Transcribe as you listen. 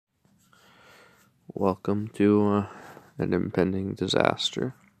Welcome to an impending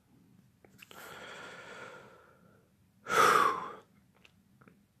disaster.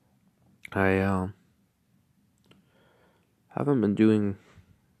 I haven't been doing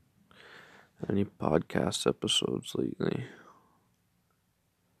any podcast episodes lately.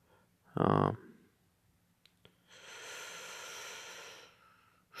 Um,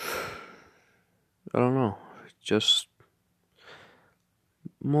 I don't know, just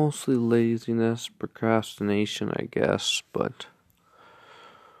mostly laziness, procrastination, I guess, but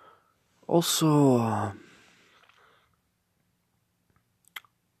also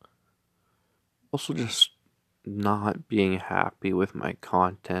just not being happy with my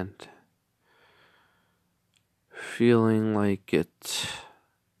content, feeling like it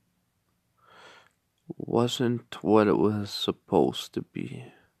wasn't what it was supposed to be.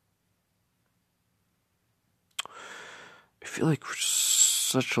 I feel like for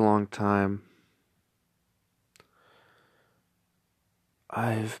such a long time,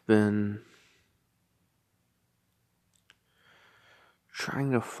 I've been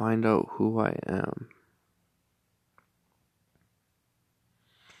trying to find out who I am.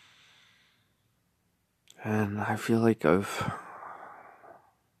 And I feel like I've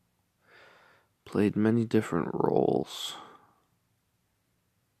played many different roles.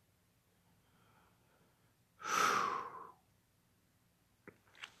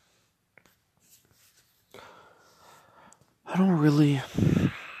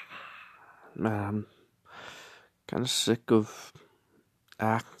 I'm kind of sick of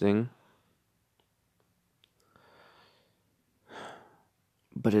acting.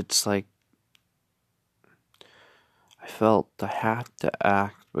 But it's like, I felt I had to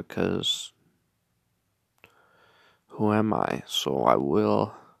act because who am I? So I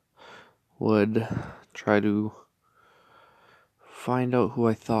would try to find out who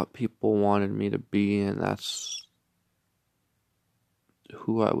I thought people wanted me to be, and that's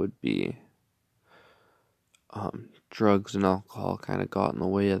who I would be. Drugs and alcohol kind of got in the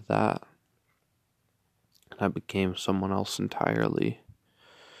way of that. And I became someone else entirely.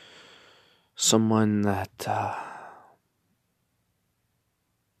 Someone that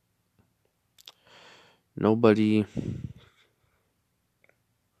nobody,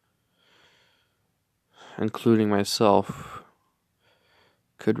 including myself,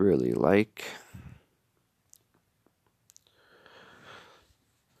 could really like.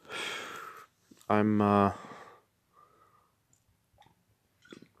 I'm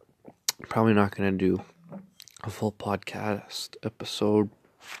probably not going to do a full podcast episode.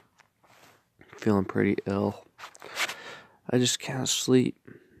 Feeling pretty ill. I just can't sleep.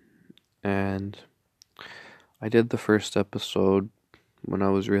 And I did the first episode when I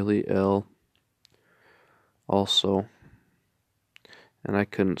was really ill also. And I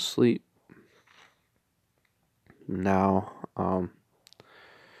couldn't sleep. Now,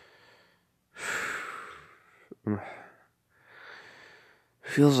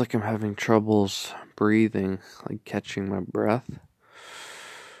 feels like I'm having troubles breathing, like catching my breath.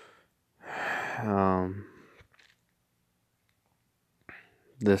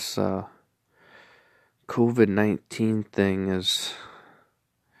 This COVID-19 thing is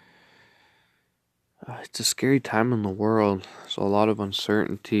it's a scary time in the world. There's a lot of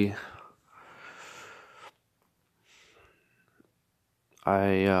uncertainty.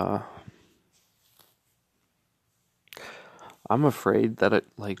 I'm afraid that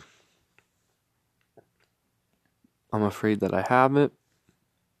I'm afraid that I have it.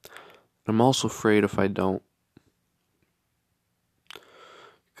 I'm also afraid if I don't.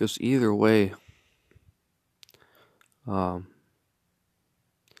 Because either way,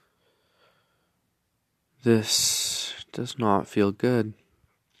 this does not feel good.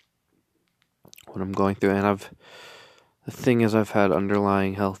 What I'm going through, and the thing is, I've had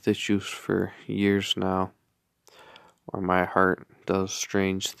underlying health issues for years now, where my heart does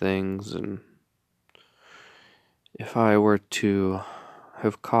strange things, and if I were to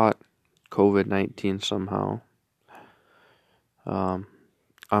have caught COVID-19 somehow,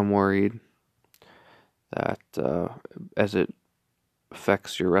 I'm worried that as it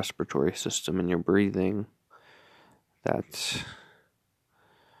affects your respiratory system and your breathing, that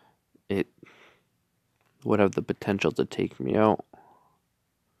it would have the potential to take me out.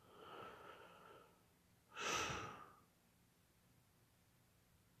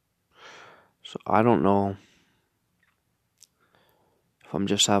 So I don't know if I'm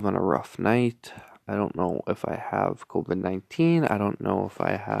just having a rough night. I don't know if I have COVID-19. I don't know if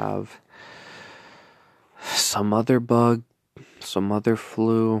I have some other bug, some other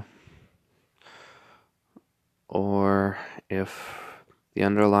flu, or if the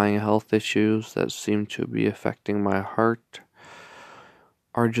underlying health issues that seem to be affecting my heart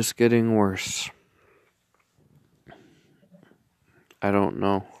are just getting worse. I don't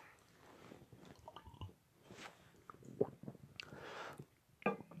know.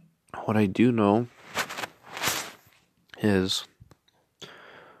 What I do know is,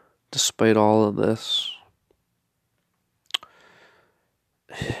 despite all of this,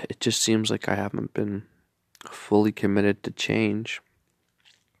 it just seems like I haven't been fully committed to change.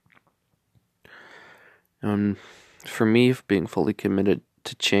 And for me, being fully committed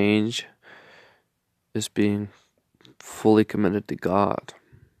to change is being fully committed to God.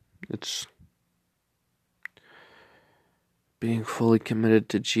 It's being fully committed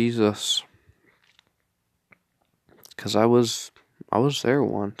to Jesus. Because I was there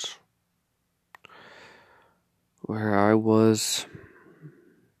once, where I was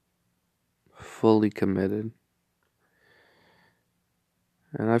fully committed.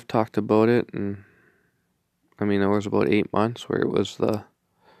 And I've talked about it, and there was about 8 months where it was the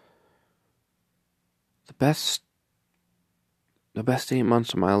best 8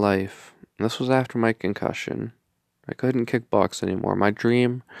 months of my life. And this was after my concussion. I couldn't kickbox anymore. My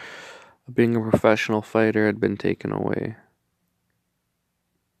dream of being a professional fighter had been taken away.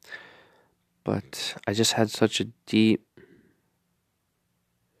 But I just had such a deep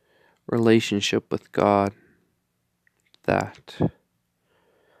relationship with God that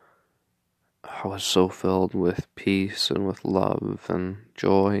I was so filled with peace and with love and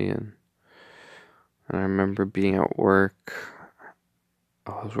joy. And I remember being at work.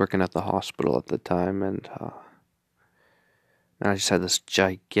 I was working at the hospital at the time, and I just had this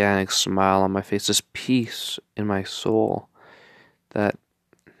gigantic smile on my face, this peace in my soul that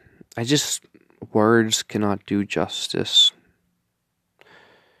words cannot do justice.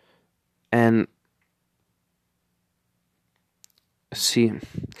 And see,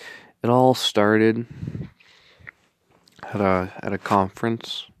 it all started at a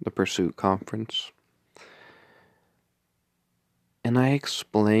conference, the Pursuit conference. And I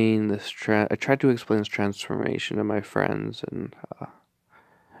explained this I tried to explain this transformation to my friends, and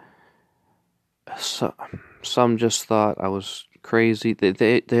some just thought I was crazy.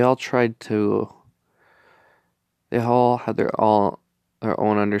 They all tried to. They all had their own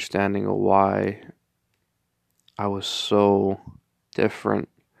understanding of why I was so different,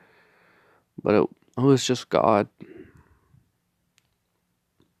 but it was just God,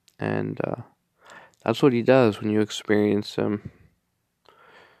 and that's what He does when you experience Him.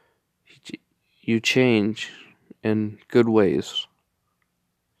 You change in good ways.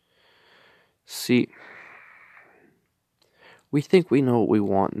 See, we think we know what we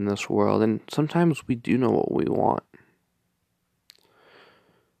want in this world, and sometimes we do know what we want.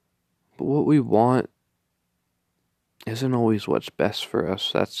 But what we want isn't always what's best for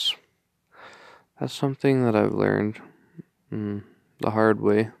us. That's something that I've learned the hard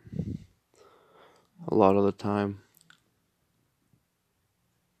way a lot of the time.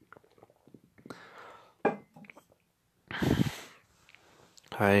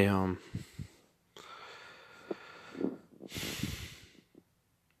 I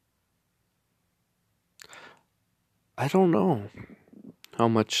don't know how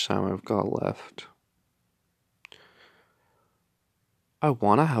much time I've got left. I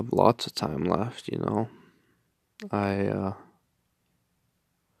want to have lots of time left, I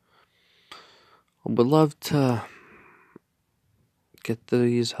would love to get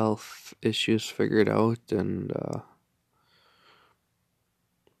these health issues figured out and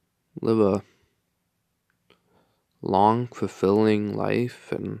live a long, fulfilling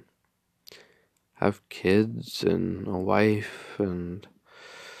life and have kids and a wife and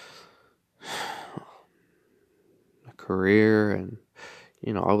a career, and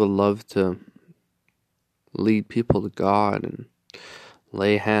I would love to lead people to God and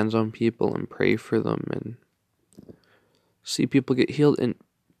lay hands on people and pray for them and see people get healed. And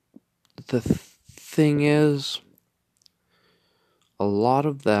the thing is, a lot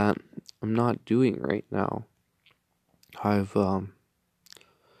of that I'm not doing right now. I've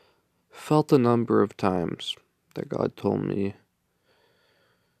felt a number of times that God told me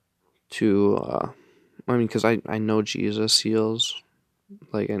to, because I know Jesus heals.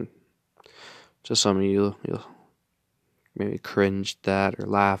 And to some of you'll maybe cringe at that or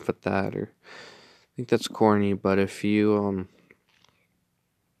laugh at that or think that's corny, but if you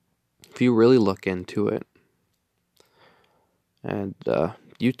really look into it and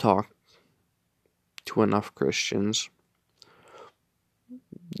you talk to enough Christians,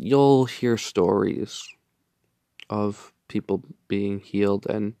 you'll hear stories of people being healed,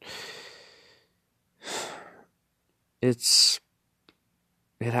 and it's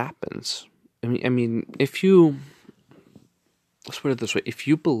it happens. Let's put it this way: if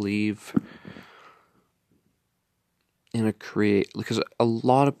you believe in because a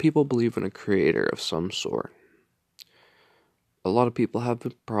lot of people believe in a creator of some sort. A lot of people have a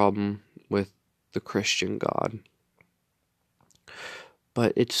problem with the Christian God.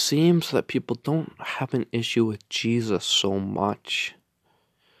 But it seems that people don't have an issue with Jesus so much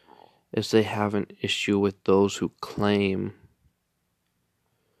as they have an issue with those who claim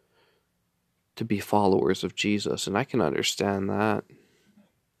to be followers of Jesus. And I can understand that.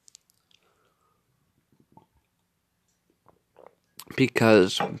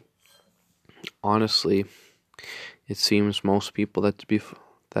 Because, honestly, it seems most people that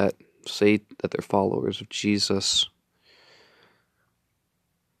say that they're followers of Jesus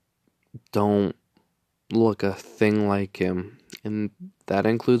don't look a thing like him, and that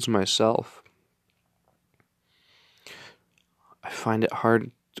includes myself. I find it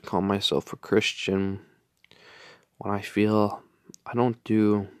hard to call myself a Christian when I feel I don't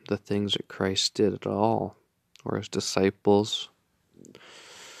do the things that Christ did at all, or his disciples.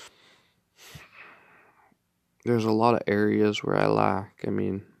 There's a lot of areas where I lack.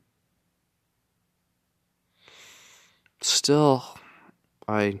 Still,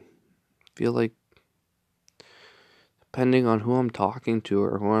 I feel like, depending on who I'm talking to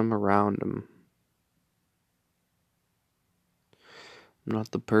or who I'm around, I'm not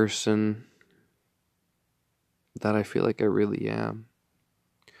the person that I feel like I really am.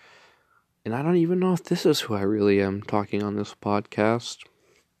 And I don't even know if this is who I really am talking on this podcast.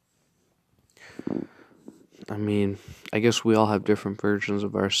 I guess we all have different versions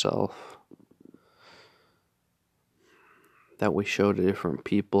of ourselves that we show to different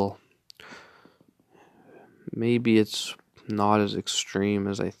people. Maybe it's not as extreme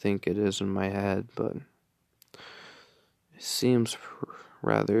as I think it is in my head, but it seems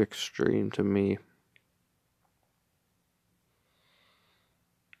rather extreme to me.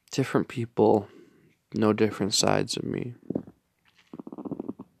 Different people know different sides of me.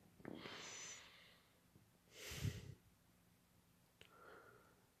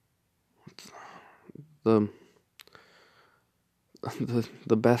 The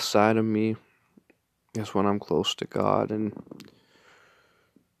best side of me is when I'm close to God, and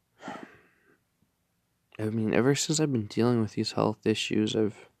ever since I've been dealing with these health issues, I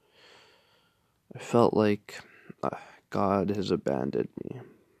felt like God has abandoned me.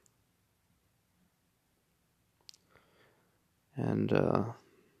 And I've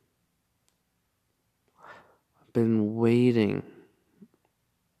been waiting.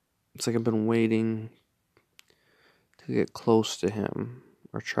 It's like I've been waiting to get close to him,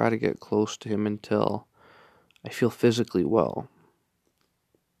 or try to get close to him until I feel physically well.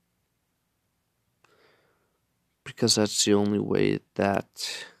 Because that's the only way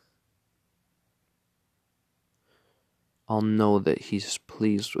that I'll know that he's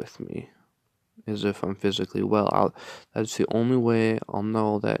pleased with me, is if I'm physically well. That's the only way I'll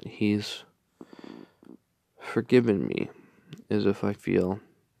know that he's forgiven me, is if I feel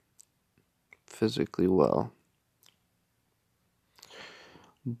physically well.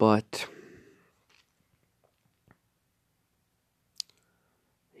 But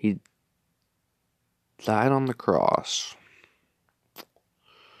he died on the cross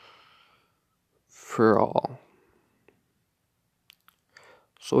for all.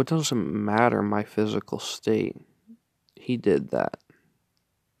 So it doesn't matter my physical state. He did that.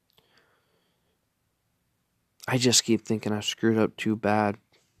 I just keep thinking I screwed up too bad,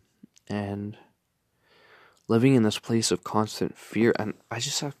 and living in this place of constant fear, and I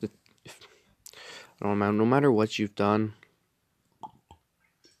just have to, I don't know, no matter what you've done,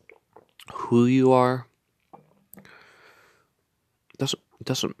 who you are, it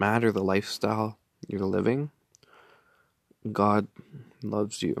doesn't matter the lifestyle you're living. God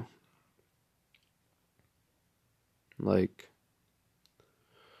loves you. Like,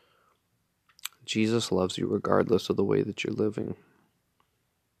 Jesus loves you regardless of the way that you're living.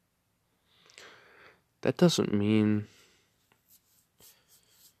 That doesn't mean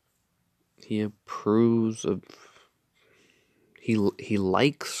he approves of, he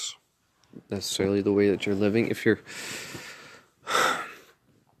likes necessarily the way that you're living. If you're,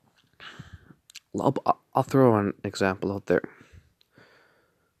 I'll throw an example out there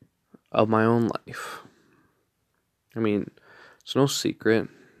of my own life. It's no secret,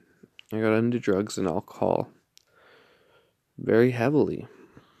 I got into drugs and alcohol very heavily.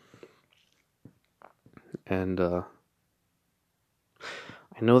 And I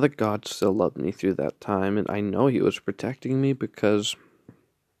know that God still loved me through that time, and I know he was protecting me, because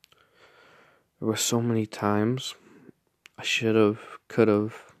there were so many times I should have could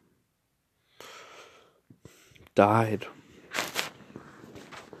have died.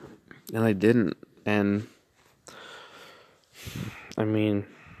 And I didn't. And I mean,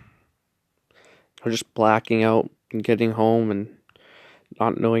 I was just blacking out and getting home and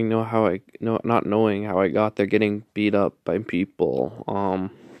not knowing how I got there, getting beat up by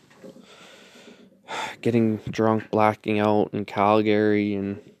people, getting drunk, blacking out in Calgary,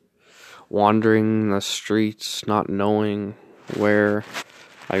 and wandering the streets, not knowing where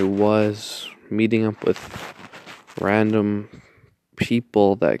I was, meeting up with random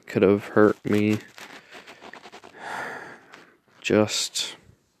people that could have hurt me. Just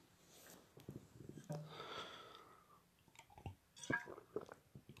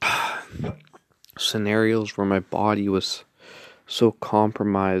scenarios where my body was so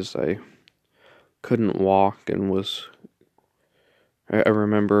compromised I couldn't walk and I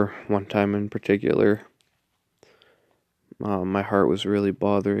remember one time in particular, my heart was really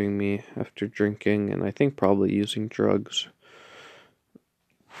bothering me after drinking and I think probably using drugs.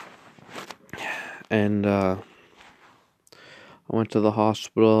 And I went to the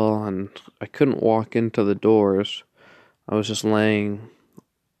hospital and I couldn't walk into the doors. I was just laying.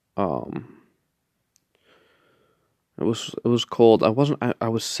 It was cold. I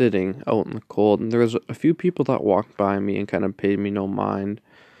was sitting out in the cold, and there was a few people that walked by me and kind of paid me no mind.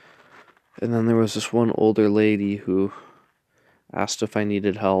 And then there was this one older lady who asked if I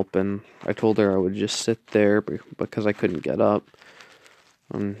needed help, and I told her I would just sit there because I couldn't get up.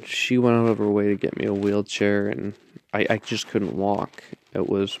 And she went out of her way to get me a wheelchair, and I just couldn't walk.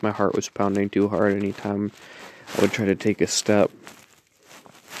 My heart was pounding too hard anytime I would try to take a step.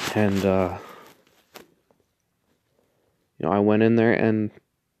 And I went in there and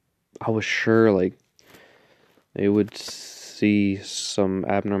I was sure like they would see some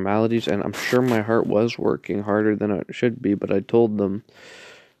abnormalities, and I'm sure my heart was working harder than it should be, but I told them,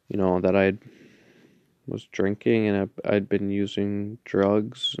 that I was drinking and I'd been using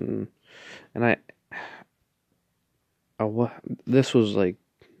drugs and this was like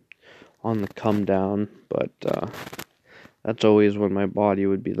on the come down, but that's always when my body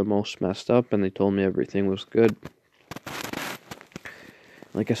would be the most messed up, and they told me everything was good.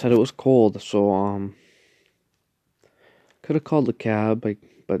 Like I said, it was cold, so could have called a cab,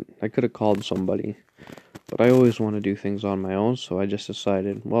 but I could have called somebody. But I always want to do things on my own, so I just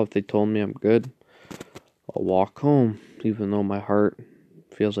decided, well, if they told me I'm good, I'll walk home, even though my heart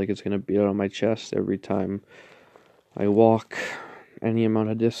feels like it's going to beat out of my chest every time I walk any amount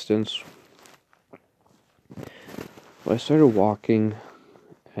of distance. So I started walking,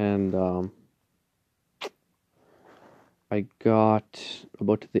 and I got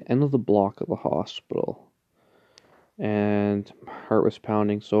about to the end of the block of the hospital, and my heart was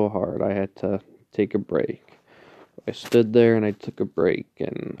pounding so hard I had to take a break. I stood there and I took a break,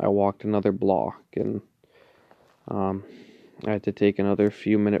 and I walked another block, and I had to take another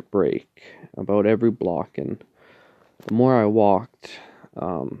few-minute break about every block, and the more I walked,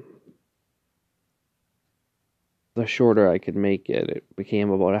 the shorter I could make it. It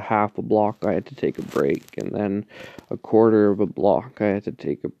became about a half a block I had to take a break, and then a quarter of a block I had to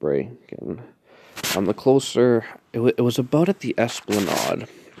take a break, and the closer, it was about at the Esplanade.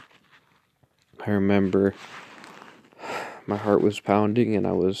 I remember my heart was pounding and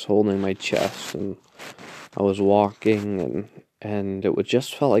I was holding my chest and I was walking and it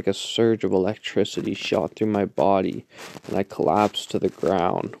just felt like a surge of electricity shot through my body and I collapsed to the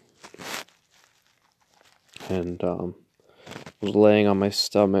ground. And was laying on my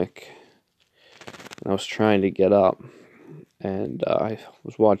stomach and I was trying to get up, and I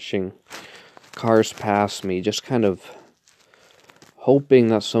was watching cars pass me, just kind of hoping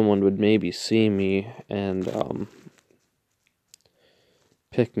that someone would maybe see me and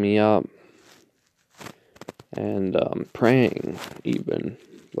pick me up, and praying even,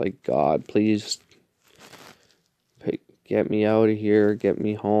 like, God, please get me out of here, get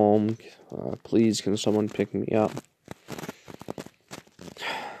me home, please can someone pick me up,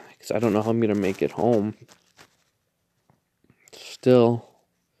 because I don't know how I'm going to make it home. Still,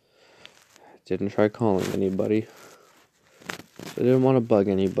 didn't try calling anybody. I didn't want to bug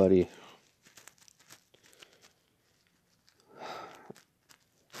anybody.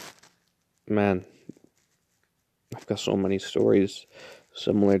 Man, I've got so many stories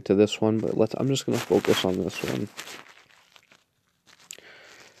similar to this one, but I'm just going to focus on this one.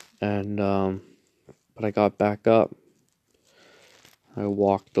 And, but I got back up. I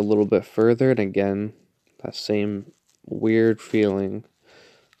walked a little bit further, and again, that same weird feeling,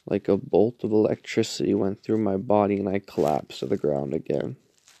 like a bolt of electricity went through my body, and I collapsed to the ground again.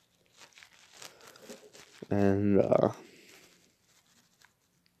 And,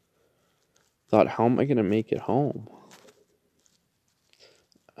 thought, how am I going to make it home?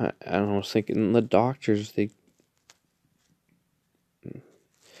 And I was thinking, the doctors,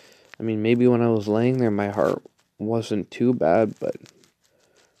 maybe when I was laying there, my heart wasn't too bad, but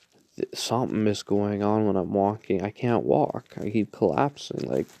something is going on when I'm walking. I can't walk. I keep collapsing.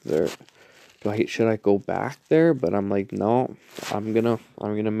 Like, should I go back there? But I'm like, no, I'm gonna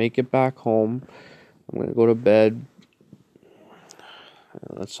make it back home. I'm gonna go to bed.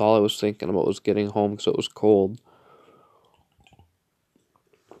 That's all I was thinking about, was getting home because it was cold.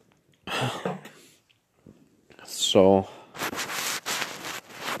 So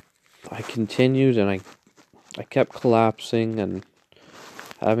I continued, and I kept collapsing and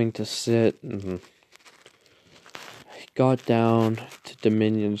having to sit, and I got down to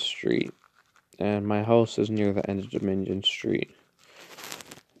Dominion Street, and my house is near the end of Dominion Street.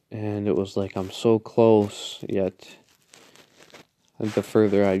 And it was like, I'm so close, yet the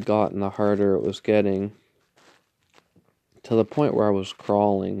further I'd gotten, the harder it was getting. To the point where I was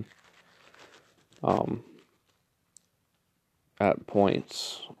crawling at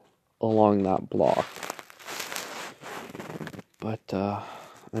points along that block. But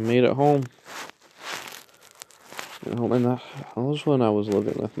I made it home. And that was when I was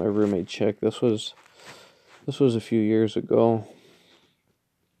living with my roommate chick. This was a few years ago.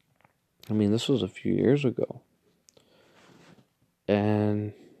 This was a few years ago.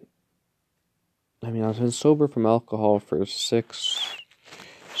 And I've been sober from alcohol for just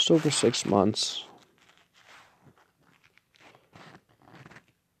over 6 months.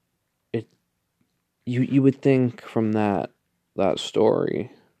 You would think from that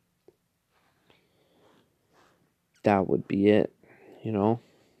story, that would be it, You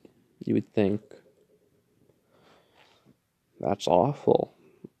would think, that's awful.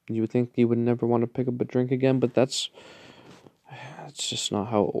 You would think you would never want to pick up a drink again, but that's just not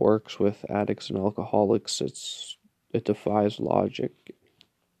how it works with addicts and alcoholics. It defies logic.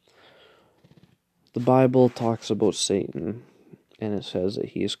 The Bible talks about Satan, and it says that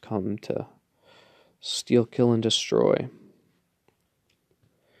he's come to steal, kill, and destroy.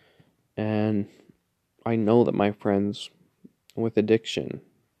 And I know that my friends with addiction,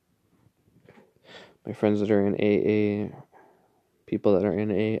 my friends that are in AA, people that are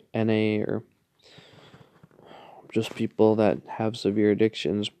in NA, or just people that have severe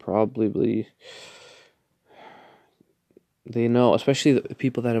addictions, probably, they know, especially the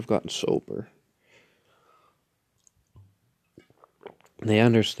people that have gotten sober. They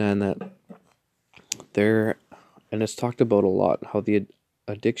understand that and it's talked about a lot, how the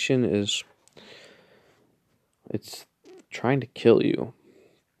addiction it's trying to kill you.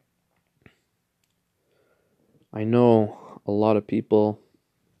 I know a lot of people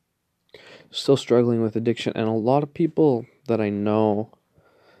still struggling with addiction, and a lot of people that I know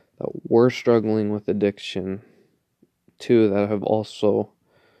that were struggling with addiction too, that have also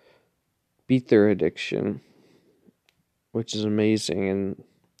beat their addiction, which is amazing, and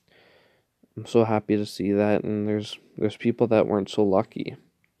I'm so happy to see that. And there's people that weren't so lucky,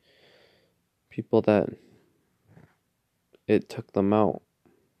 people that it took them out.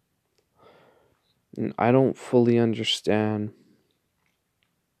 And I don't fully understand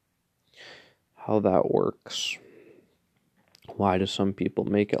how that works. Why do some people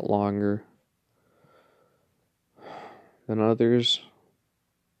make it longer than others?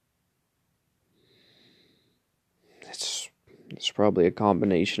 It's probably a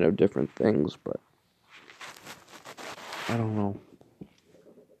combination of different things, but I don't know.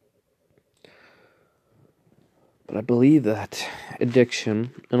 But I believe that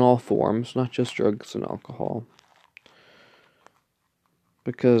addiction in all forms, not just drugs and alcohol,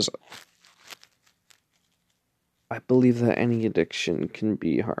 because I believe that any addiction can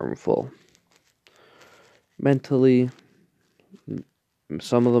be harmful. Mentally,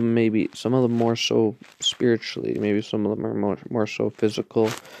 some of them more so spiritually, maybe some of them are more so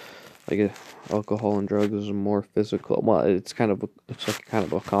physical. Like alcohol and drugs is more physical. Well, it's kind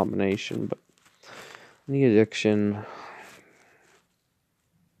of a combination, but any addiction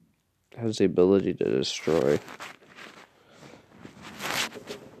has the ability to destroy.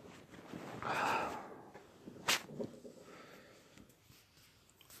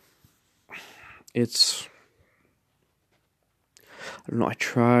 I don't know, I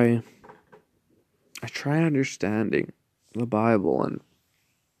try understanding the Bible, and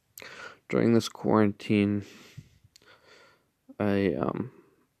during this quarantine, I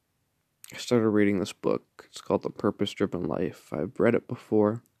started reading this book. It's called The Purpose Driven Life. I've read it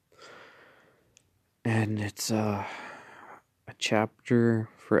before, and it's a chapter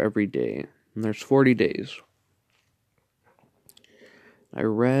for every day, and there's 40 days. I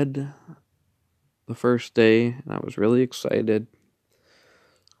read the first day, and I was really excited.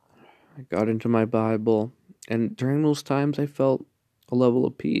 I got into my Bible, and during those times I felt a level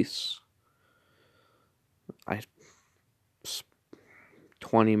of peace. I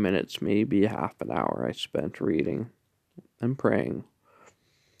 20 minutes, maybe half an hour I spent reading and praying.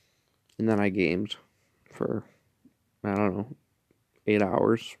 And then I gamed for, I don't know, 8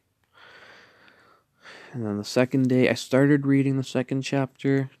 hours. And then the second day, I started reading the second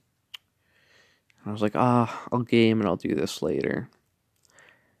chapter. I was like, I'll game and I'll do this later.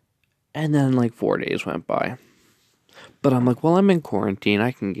 And then like 4 days went by. But I'm like, well, I'm in quarantine.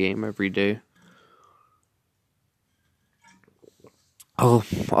 I can game every day.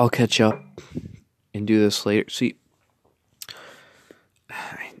 I'll catch up and do this later. See,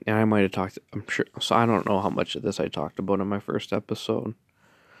 and I might have talked, I'm sure, so I don't know how much of this I talked about in my first episode.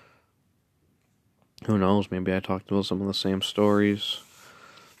 Who knows, maybe I talked about some of the same stories.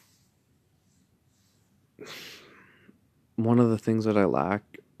 One of the things that I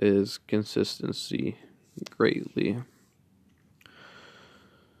lack is consistency greatly.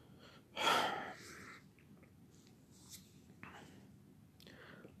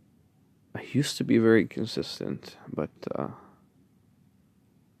 I used to be very consistent, but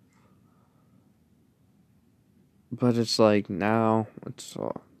it's like now it's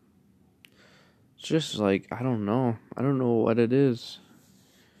just like I don't know what it is.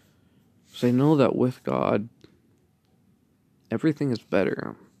 'Cause I know that with God, everything is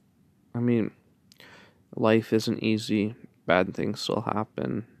better. I mean, life isn't easy. Bad things still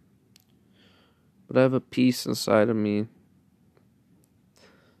happen. But I have a peace inside of me,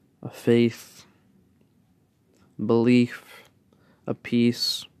 a faith, belief, a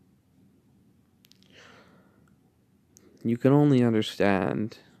peace. You can only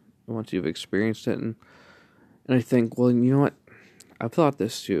understand once you've experienced it. And I think, well, you know what? I've thought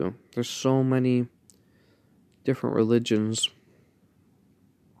this too. There's so many different religions.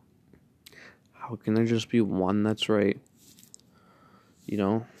 How can there just be one that's right? You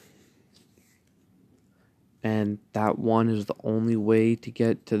know? And that one is the only way to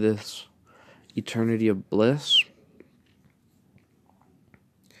get to this eternity of bliss.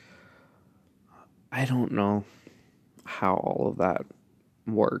 I don't know how all of that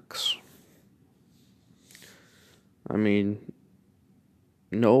works. I mean,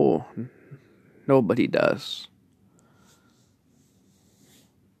 nobody does.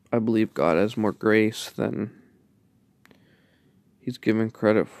 I believe God has more grace than He's given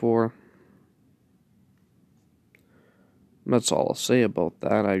credit for. That's all I'll say about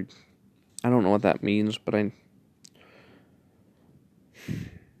that. I don't know what that means, but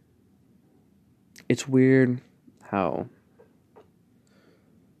it's weird how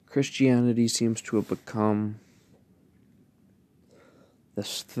Christianity seems to have become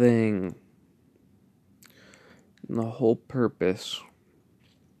this thing, and the whole purpose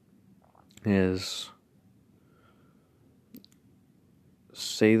is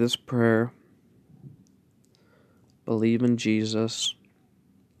say this prayer, believe in Jesus,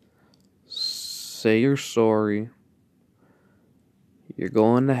 say you're sorry, you're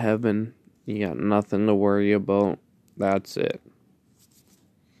going to heaven, you got nothing to worry about, that's it.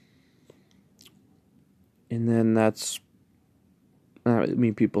 And then I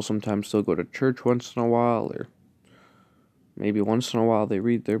mean, people sometimes still go to church once in a while, or maybe once in a while they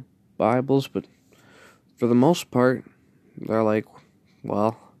read their Bibles, but for the most part, they're like,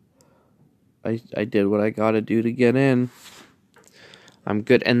 well, I did what I gotta do to get in. I'm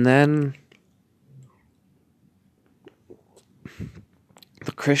good. And then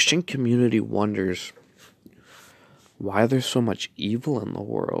the Christian community wonders why there's so much evil in the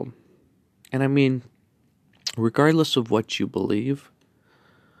world. And I mean, regardless of what you believe,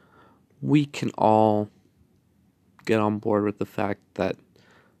 we can all get on board with the fact that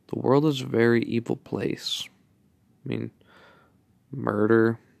the world is a very evil place. I mean,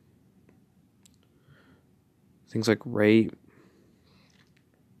 murder, things like rape,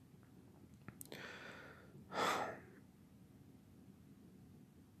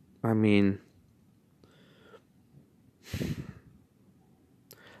 I mean,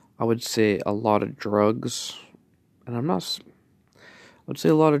 I would say a lot of drugs, and I would say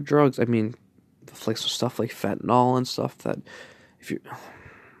a lot of drugs. I mean, like stuff like fentanyl and stuff that, if you,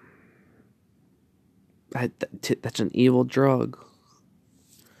 that's an evil drug.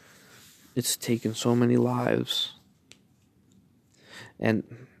 It's taken so many lives, and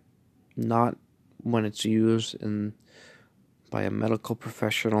not when it's used by a medical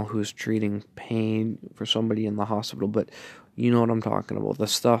professional who's treating pain for somebody in the hospital, but you know what I'm talking about. The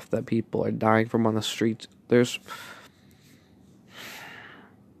stuff that people are dying from on the streets.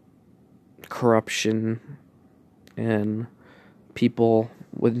 corruption and people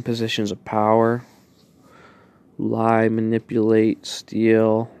in positions of power lie, manipulate,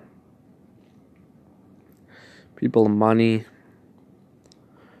 steal people of money,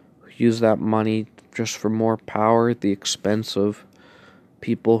 use that money just for more power at the expense of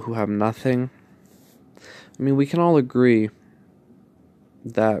people who have nothing. I mean, we can all agree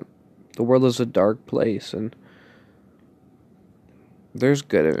that the world is a dark place, and there's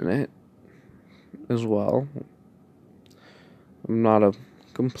good in it as well. I'm not a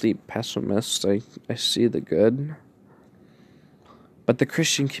complete pessimist. I see the good. But the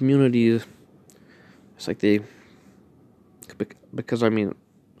Christian community, it's like because I mean,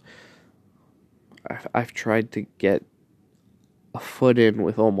 I've tried to get a foot in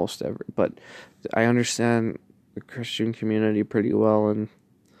with almost but I understand the Christian community pretty well, and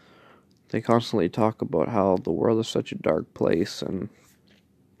they constantly talk about how the world is such a dark place, and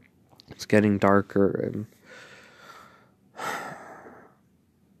it's getting darker, and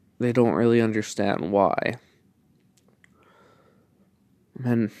they don't really understand why.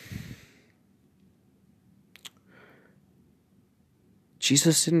 And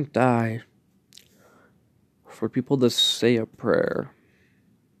Jesus didn't die for people to say a prayer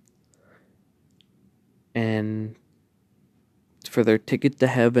and for their ticket to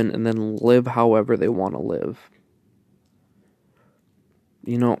heaven and then live however they want to live.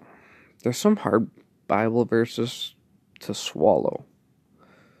 You know, there's some hard Bible verses to swallow.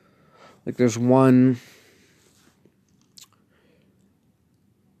 Like there's one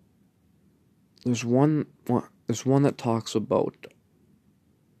that talks about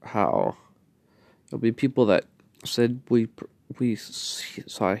how there'll be people that said we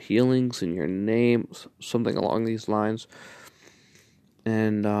saw healings in your name, something along these lines,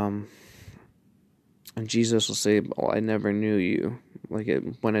 and Jesus will say, "Oh, I never knew you."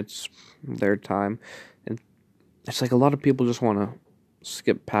 When it's their time, and it's like a lot of people just want to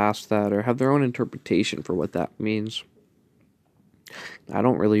skip past that or have their own interpretation for what that means. I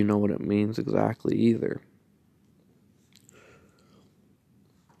don't really know what it means exactly either.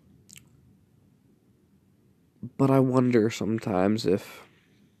 But I wonder sometimes if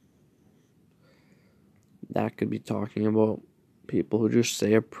that could be talking about people who just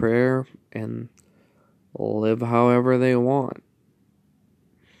say a prayer and live however they want.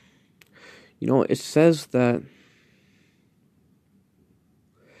 You know, it says that,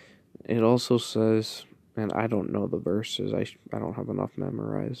 it also says, and I don't know the verses, I don't have enough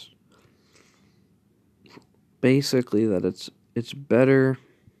memorized. Basically that it's better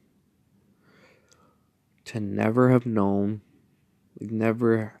to never have known,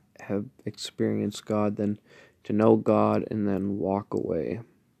 never have experienced God than to know God and then walk away.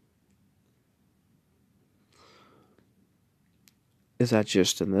 Is that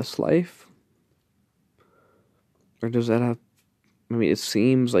just in this life? Or does that have... I mean, it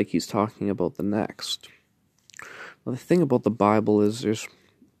seems like he's talking about the next. Well, the thing about the Bible is there's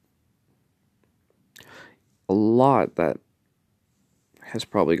a lot that has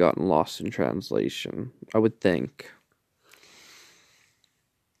probably gotten lost in translation, I would think.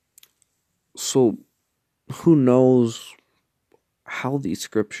 So, who knows how these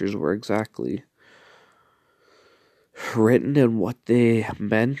scriptures were exactly written and what they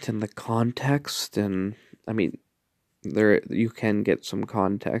meant in the context. And I mean, there you can get some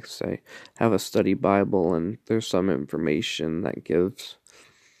context. I have a study Bible, and there's some information that gives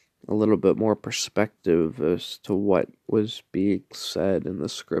a little bit more perspective as to what was being said in the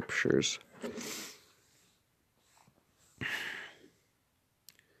scriptures.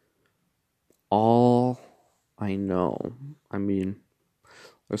 All I know, I mean,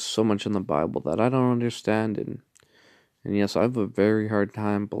 there's so much in the Bible that I don't understand, and yes, I have a very hard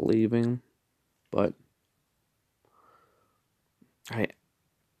time believing, but I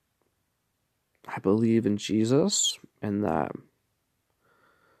believe in Jesus, and that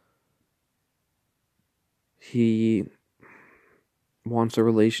he wants a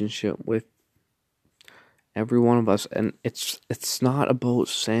relationship with every one of us, and it's not about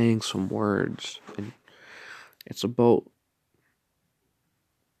saying some words, and it's about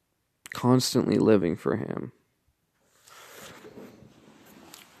constantly living for him.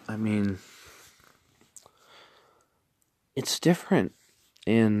 I mean, it's different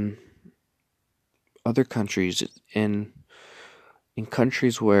in other countries, in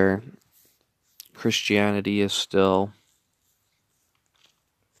countries where Christianity is still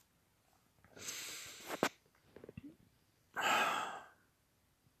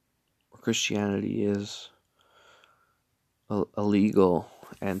illegal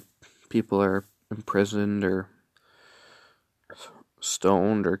and people are imprisoned or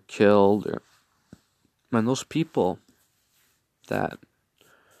stoned or killed, and those people that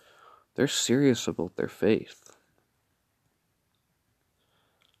they're serious about their faith.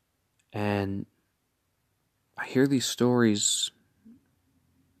 And I hear these stories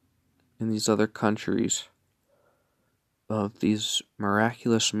in these other countries of these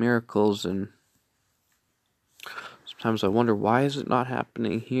miraculous miracles, and sometimes I wonder, why is it not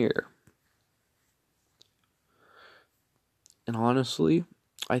happening here? And honestly,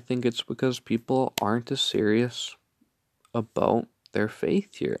 I think it's because people aren't as serious about their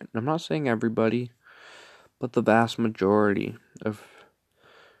faith here. And I'm not saying everybody, but the vast majority of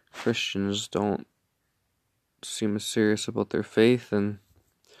Christians don't seem as serious about their faith, and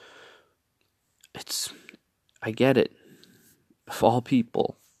I get it. Of all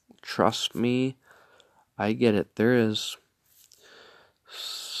people, trust me, I get it. There is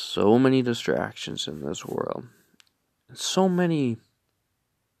so many distractions in this world. So many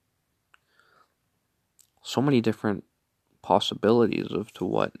different possibilities of to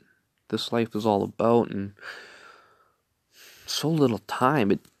what this life is all about, and so little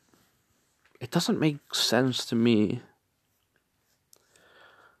time. It doesn't make sense to me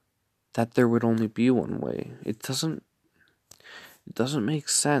that there would only be one way. It doesn't make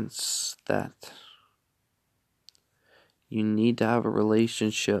sense that you need to have a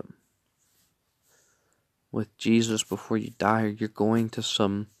relationship with Jesus before you die, or you're going to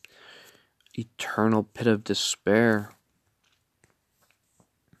some eternal pit of despair.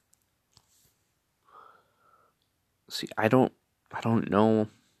 See, I don't know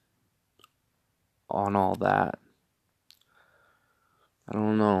on all that. I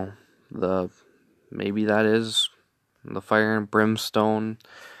don't know. Maybe that is the fire and brimstone.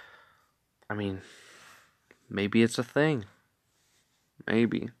 I mean, maybe it's a thing.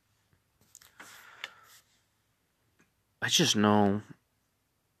 Maybe. I just know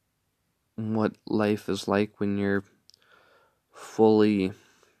what life is like when you're fully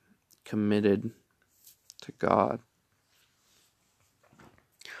committed to God.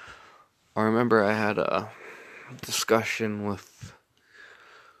 I remember I had a discussion with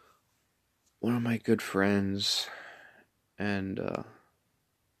one of my good friends, and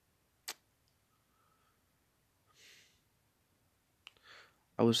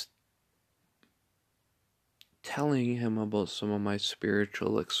I was telling him about some of my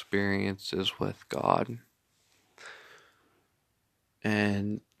spiritual experiences with God.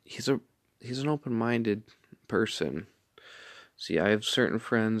 And he's an open-minded person. See, I have certain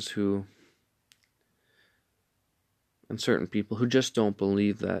friends and certain people who just don't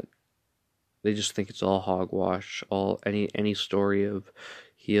believe that. They just think it's all hogwash, any story of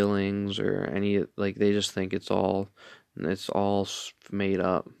healings or any, like, they just think it's all made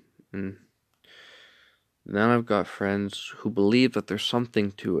up. And then I've got friends who believe that there's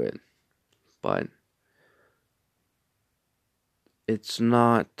something to it, but it's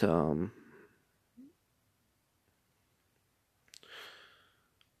not,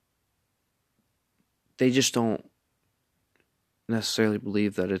 they just don't necessarily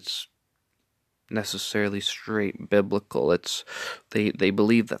believe that it's necessarily straight biblical. They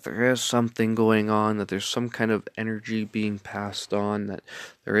believe that there is something going on, that there's some kind of energy being passed on, that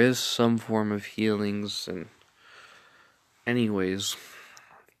there is some form of healings. And anyways,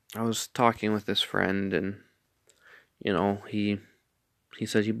 I was talking with this friend, and he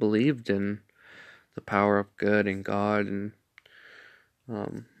said he believed in the power of good and God, and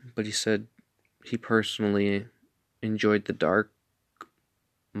but he said he personally enjoyed the dark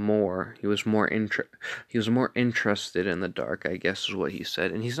more. He was more interested in the dark, I guess is what he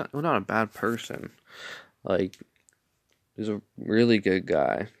said. And he's not a bad person. Like, he's a really good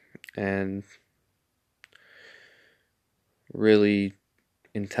guy and really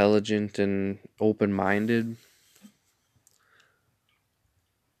intelligent and open-minded.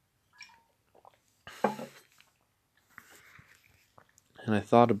 And I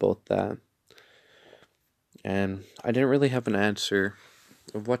thought about that, and I didn't really have an answer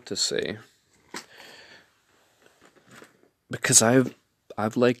of what to say, because I've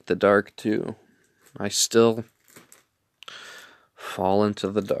liked the dark too. I still fall into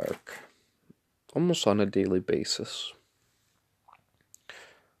the dark almost on a daily basis.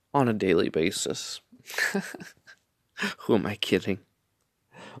 On a daily basis. Who am I kidding?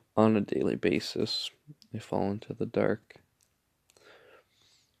 On a daily basis, I fall into the dark.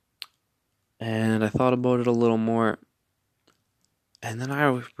 And I thought about it a little more, and then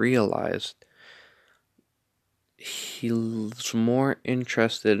I realized he's more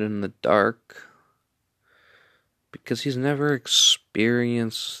interested in the dark because he's never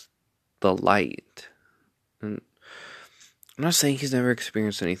experienced the light. And I'm not saying he's never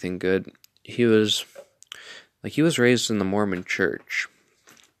experienced anything good. He was raised in the Mormon church.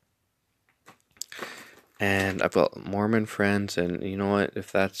 And I've got Mormon friends, and you know what?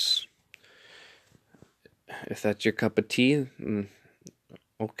 If that's your cup of tea,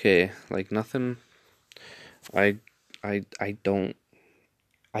 okay. Like nothing. I don't.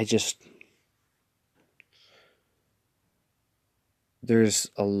 I just. There's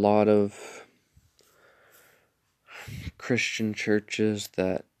a lot of Christian churches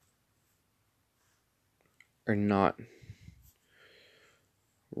that are not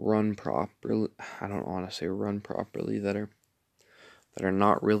run properly. I don't want to say run properly. That are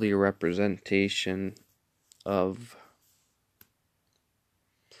not really a representation of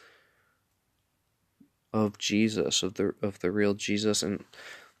Jesus, of the real Jesus. And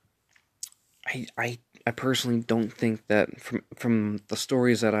I personally don't think that from the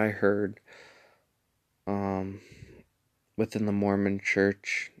stories that I heard within the Mormon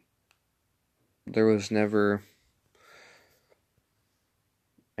church, there was never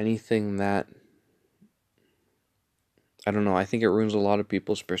anything that, I don't know, I think it ruins a lot of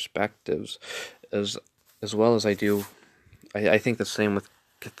people's perspectives as well as I do. I think the same with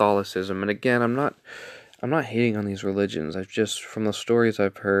Catholicism. And again, I'm not hating on these religions. I've just, from the stories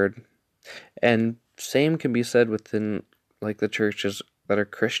I've heard, and same can be said within like the churches that are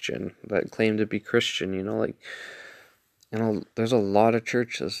Christian, that claim to be Christian, there's a lot of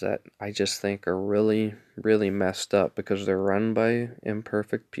churches that I just think are really, really messed up because they're run by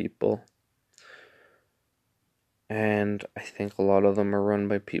imperfect people. And I think a lot of them are run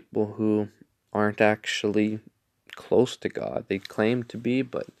by people who aren't actually close to God. They claim to be,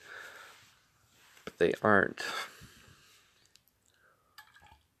 but they aren't.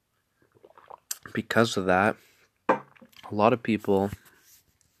 Because of that, a lot of people,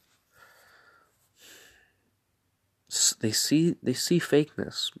 they see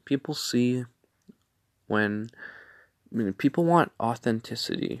fakeness. People see people want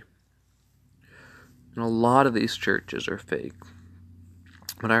authenticity. And a lot of these churches are fake.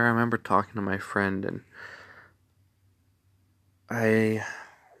 But I remember talking to my friend, and I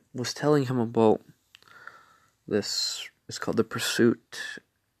was telling him about this. It's called the Pursuit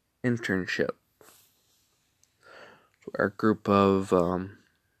internship. Our group of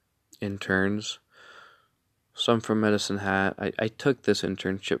interns, some from Medicine Hat. I took this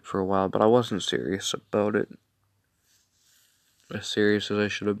internship for a while, but I wasn't serious about it. As serious as I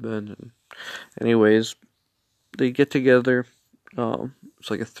should have been. And anyways, they get together. It's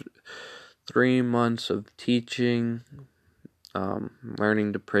like 3 months of teaching,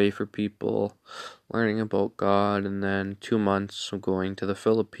 learning to pray for people, learning about God, and then 2 months of going to the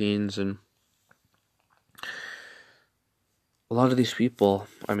Philippines. And a lot of these people,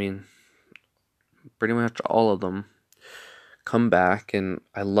 pretty much all of them, come back, and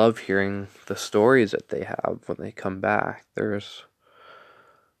I love hearing the stories that they have when they come back. There's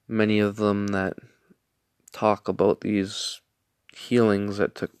many of them that talk about these healings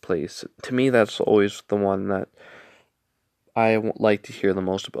that took place. To me, that's always the one that I like to hear the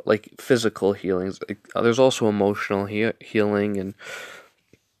most about, like physical healings. There's also emotional healing,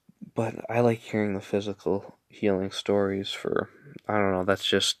 but I like hearing the physical healing stories for, I don't know, that's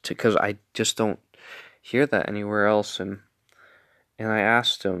just because I just don't hear that anywhere else. And I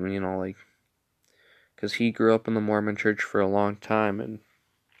asked him, because he grew up in the Mormon church for a long time, and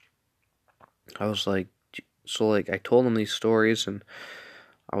I was like, I told him these stories, and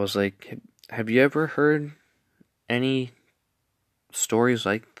I was like, have you ever heard any stories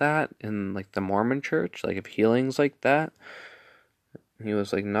like that in like the Mormon church, like of healings like that? And he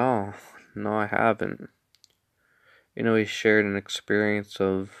was like, no, I haven't. He shared an experience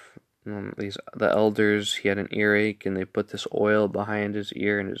of the elders. He had an earache, and they put this oil behind his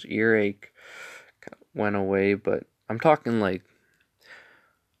ear, and his earache went away. But I'm talking like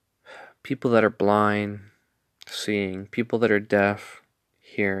people that are blind, seeing, people that are deaf,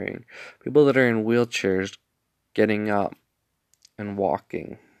 hearing, people that are in wheelchairs, getting up and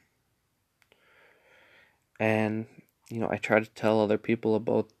walking. And I try to tell other people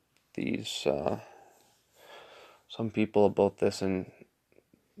about these, some people about this, and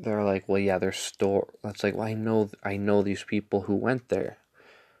they're like, well, yeah, there's that's like, well, I know these people who went there.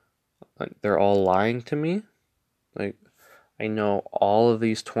 Like, they're all lying to me. Like, I know all of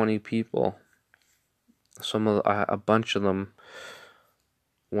these 20 people. A bunch of them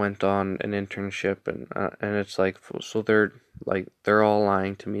went on an internship, and it's like, so they're all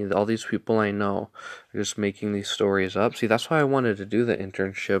lying to me. All these people I know are just making these stories up. See, that's why I wanted to do the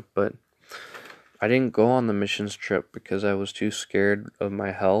internship, but I didn't go on the missions trip because I was too scared of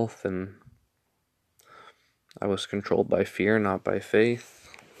my health, and I was controlled by fear, not by faith.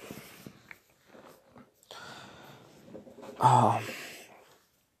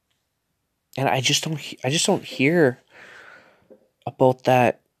 And I just don't hear about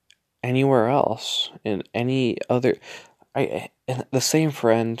that anywhere else in any other. And the same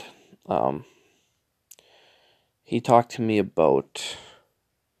friend, he talked to me about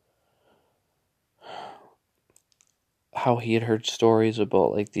how he had heard stories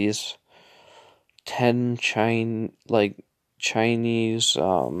about like these 10 Chinese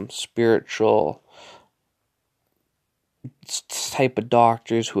spiritual type of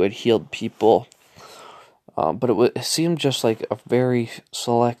doctors who had healed people, but it seemed just like a very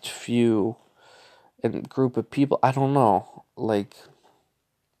select few and group of people. I don't know, like,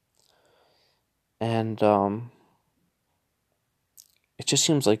 and it just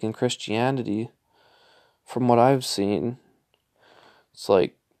seems like in Christianity, from what I've seen, it's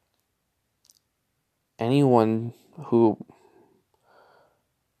like anyone who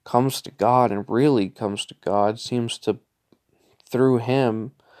comes to God and really comes to God seems to, through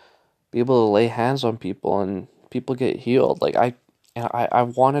him, be able to lay hands on people and people get healed. Like I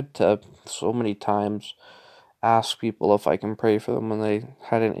wanted to so many times ask people if I can pray for them when they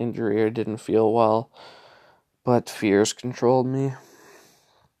had an injury or didn't feel well, but fears controlled me.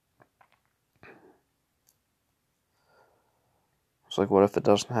 It's like, what if it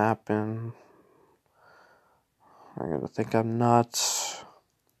doesn't happen? They're gonna think I'm nuts.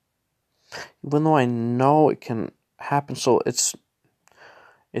 Even though I know it can happen, so it's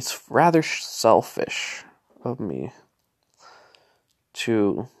rather selfish of me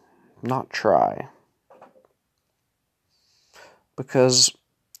to not try. Because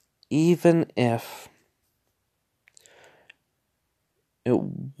even if it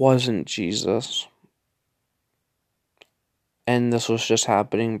wasn't Jesus, and this was just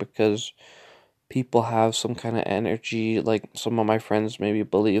happening because people have some kind of energy, like some of my friends maybe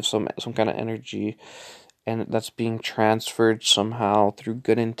believe some kind of energy, and that's being transferred somehow through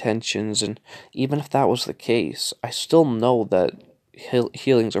good intentions, and even if that was the case, I still know that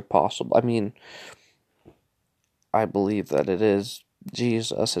healings are possible. I mean, I believe that it is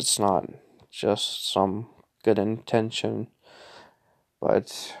Jesus, it's not just some good intention,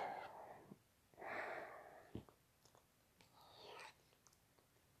 but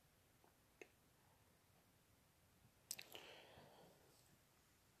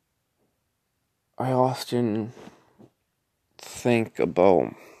I often think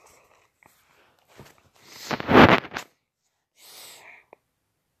about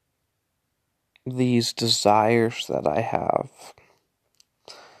these desires that I have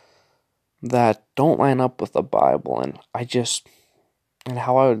that don't line up with the Bible, and and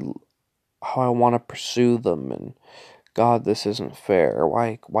how I want to pursue them, and God, this isn't fair.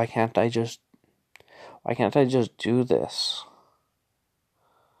 Why can't I just do this?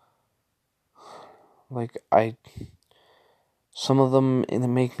 Like some of them, and they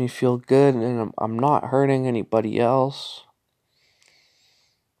make me feel good, and I'm not hurting anybody else.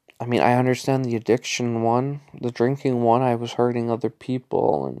 I mean, I understand the addiction one, the drinking one. I was hurting other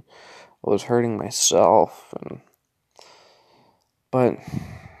people, and I was hurting myself, but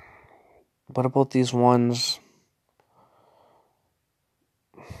what about these ones?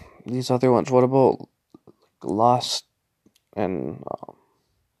 These other ones. What about lust and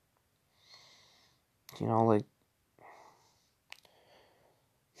like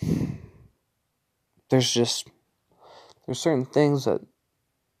there's certain things that,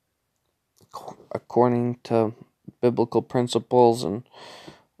 according to biblical principles and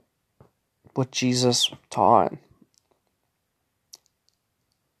what Jesus taught,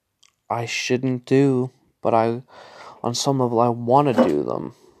 I shouldn't do, but on some level, I want to do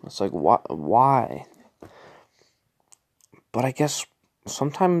them. It's like, why? But I guess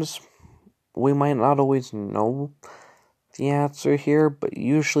sometimes we might not always know the answer here, but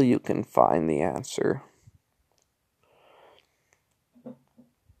usually you can find the answer.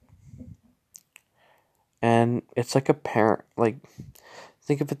 And it's like a parent, like,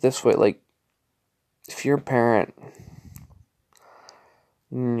 think of it this way, like, if you're a parent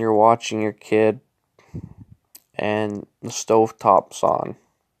and you're watching your kid and the stovetop's on,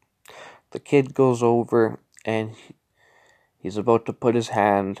 the kid goes over and he's about to put his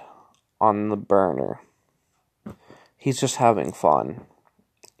hand on the burner. He's just having fun.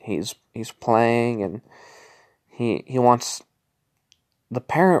 He's playing, and he wants. The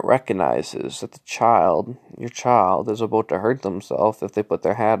parent recognizes that your child, is about to hurt themselves if they put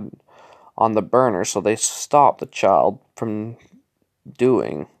their hand on the burner, so they stop the child from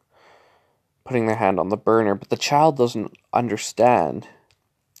putting their hand on the burner, but the child doesn't understand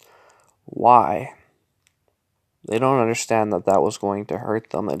why. They don't understand that that was going to hurt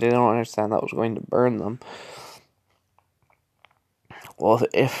them. They don't understand that was going to burn them. Well,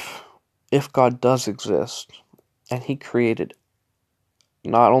 if God does exist, and He created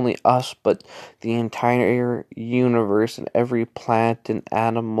not only us, but the entire universe and every plant and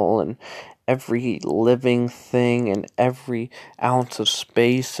animal and every living thing and every ounce of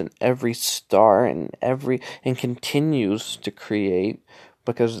space and every star and continues to create,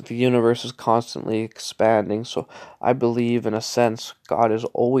 because the universe is constantly expanding. So I believe, in a sense, God is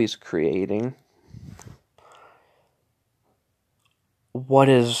always creating. What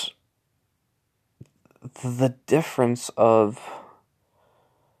is the difference of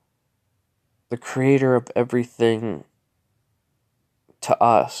the creator of everything to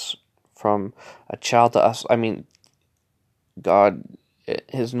us, from a child to us? I mean, God,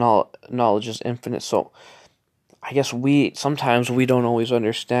 His knowledge is infinite, so I guess sometimes we don't always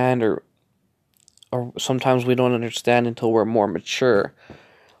understand, or sometimes we don't understand until we're more mature.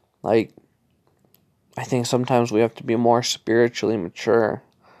 Like, I think sometimes we have to be more spiritually mature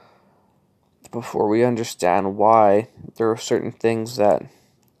before we understand why there are certain things that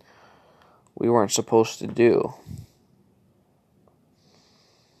we weren't supposed to do.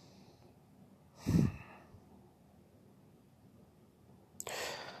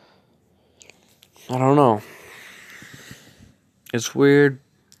 I don't know. It's weird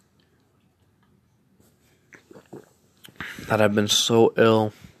that I've been so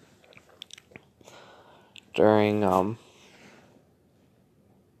ill during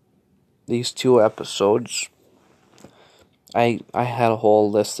these 2 episodes. I had a whole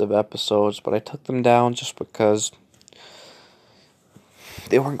list of episodes, but I took them down just because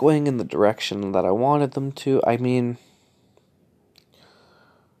they weren't going in the direction that I wanted them to. I mean,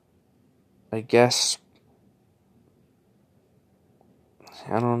 I guess,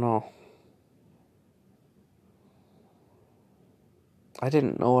 I don't know. I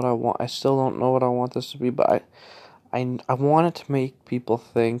didn't know what I want. I still don't know what I want this to be, but I want it to make people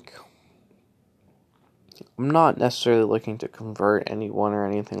think. I'm not necessarily looking to convert anyone or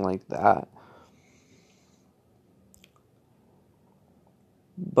anything like that,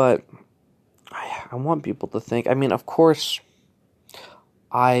 but I want people to think. I mean, of course,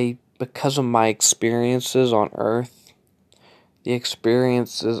 because of my experiences on earth, the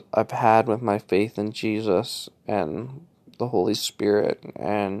experiences I've had with my faith in Jesus and the Holy Spirit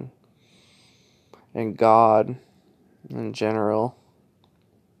and God in general,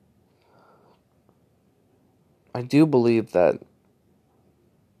 I do believe that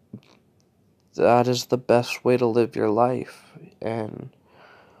is the best way to live your life. And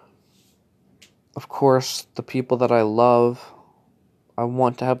of course, the people that I love, I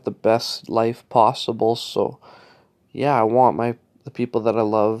want to have the best life possible. So yeah, I want the people that I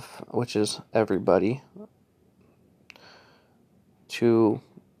love, which is everybody, to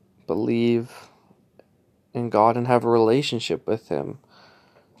believe in God and have a relationship with Him,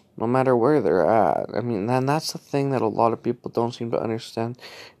 no matter where they're at. I mean, and that's the thing that a lot of people don't seem to understand.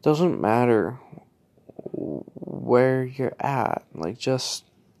 It doesn't matter where you're at. Like, just,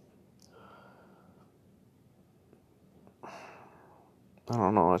 I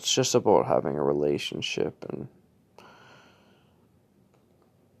don't know, it's just about having a relationship, and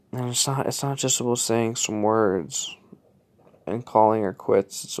it's not just about saying some words and calling her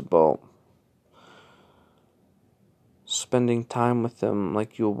quits. It's about spending time with them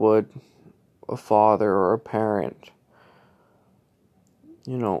like you would a father or a parent.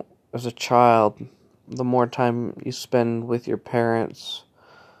 You know, as a child, the more time you spend with your parents,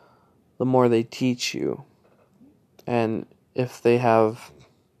 the more they teach you. And if they have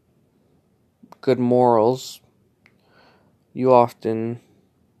good morals, you often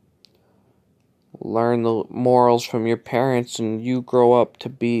learn the morals from your parents, and you grow up to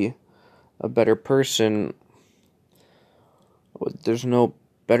be a better person. There's no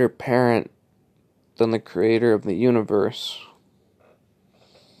better parent than the creator of the universe.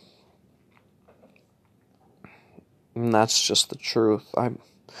 And that's just the truth.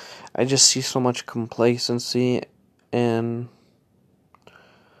 I just see so much complacency in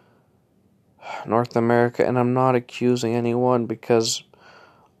North America, and I'm not accusing anyone, because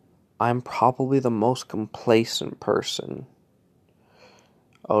I'm probably the most complacent person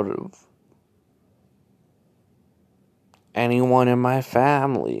out of anyone in my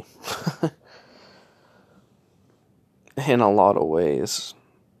family. In a lot of ways.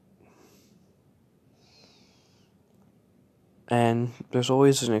 And there's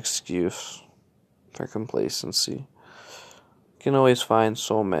always an excuse for complacency. You can always find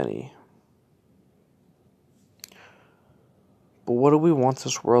so many. But what do we want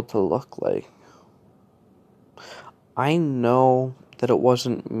this world to look like? I know that it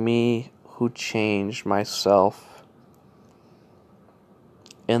wasn't me who changed myself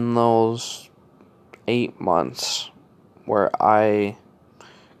in those 8 months where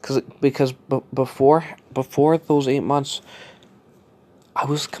because before those 8 months, I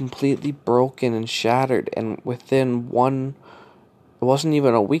was completely broken and shattered, and it wasn't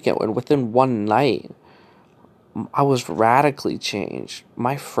even a weekend, and within one night, I was radically changed.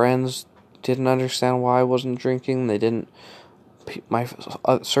 My friends didn't understand why I wasn't drinking. They didn't. My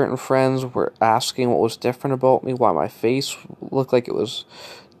certain friends were asking what was different about me, why my face looked like it was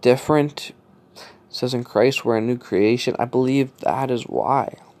different. It says in Christ we're a new creation. I believe that is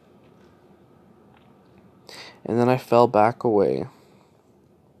why. And then I fell back away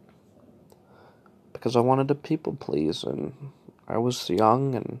because I wanted to people please, and I was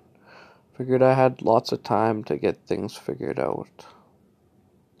young and figured I had lots of time to get things figured out.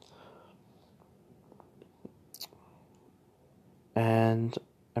 And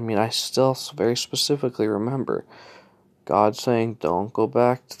I still very specifically remember God saying, don't go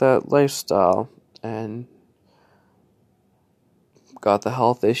back to that lifestyle, and got the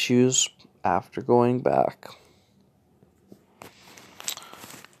health issues after going back.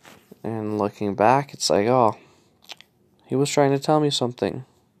 And looking back, it's like, oh, he was trying to tell me something.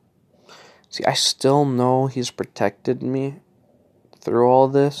 See, I still know he's protected me through all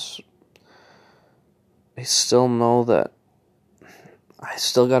this. I still know that I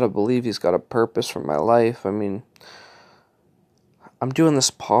still gotta believe he's got a purpose for my life. I'm doing this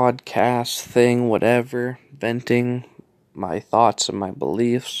podcast thing, whatever, venting my thoughts and my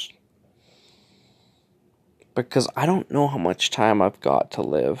beliefs, because I don't know how much time I've got to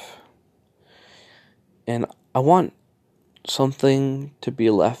live. And I want something to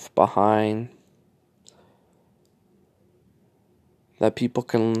be left behind that people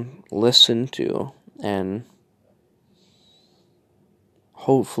can listen to, and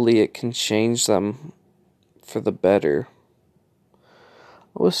hopefully it can change them for the better.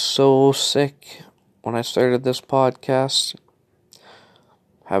 I was so sick when I started this podcast,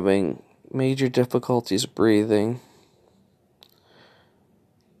 having major difficulties breathing,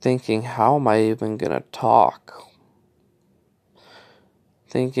 thinking, how am I even gonna talk?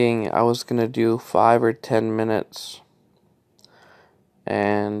 Thinking I was gonna do 5 or 10 minutes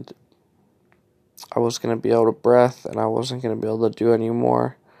and I was gonna be out of breath and I wasn't gonna be able to do any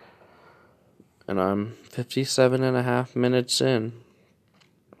more. And I'm 57.5 minutes in.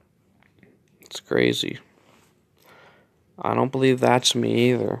 It's crazy. I don't believe that's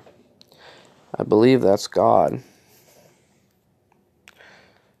me either. I believe that's God.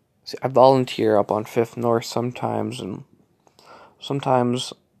 See, I volunteer up on 5th North sometimes, and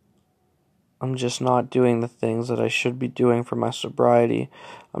sometimes I'm just not doing the things that I should be doing for my sobriety.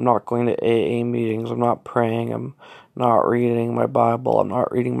 I'm not going to AA meetings. I'm not praying. I'm not reading my Bible. I'm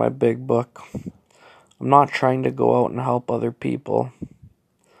not reading my big book. I'm not trying to go out and help other people.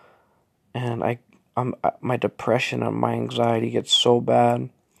 And my depression and my anxiety gets so bad.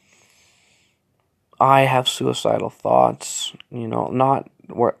 I have suicidal thoughts, not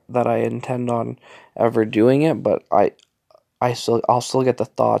that I intend on ever doing it, but I'll still get the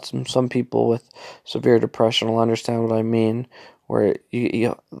thoughts, and some people with severe depression will understand what I mean, where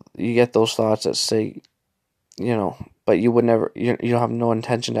you get those thoughts that say, but you would never, you have no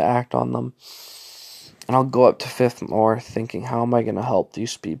intention to act on them. And I'll go up to 5th North thinking, how am I going to help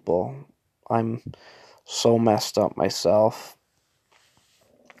these people? I'm so messed up myself.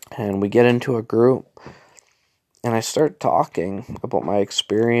 And we get into a group, and I start talking about my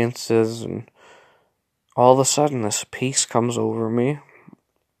experiences, and all of a sudden this peace comes over me,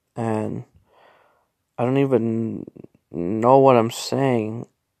 and I don't even know what I'm saying,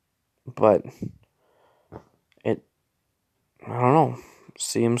 but I don't know,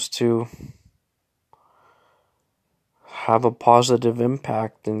 seems to have a positive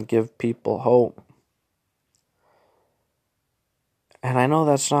impact and give people hope. And I know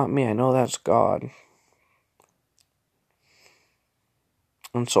that's not me, I know that's God.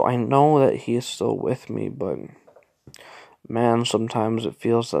 And so I know that He is still with me, but man, sometimes it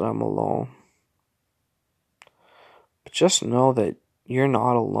feels that I'm alone. But just know that you're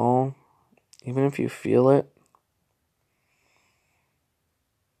not alone, even if you feel it.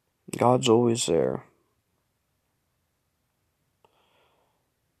 God's always there.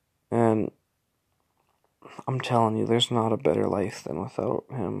 And I'm telling you, there's not a better life than without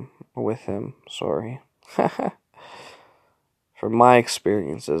Him, or with Him, sorry. From my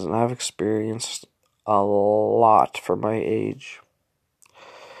experiences, and I've experienced a lot for my age.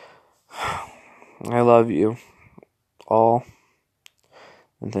 I love you all,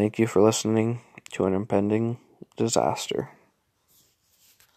 and thank you for listening to an impending disaster.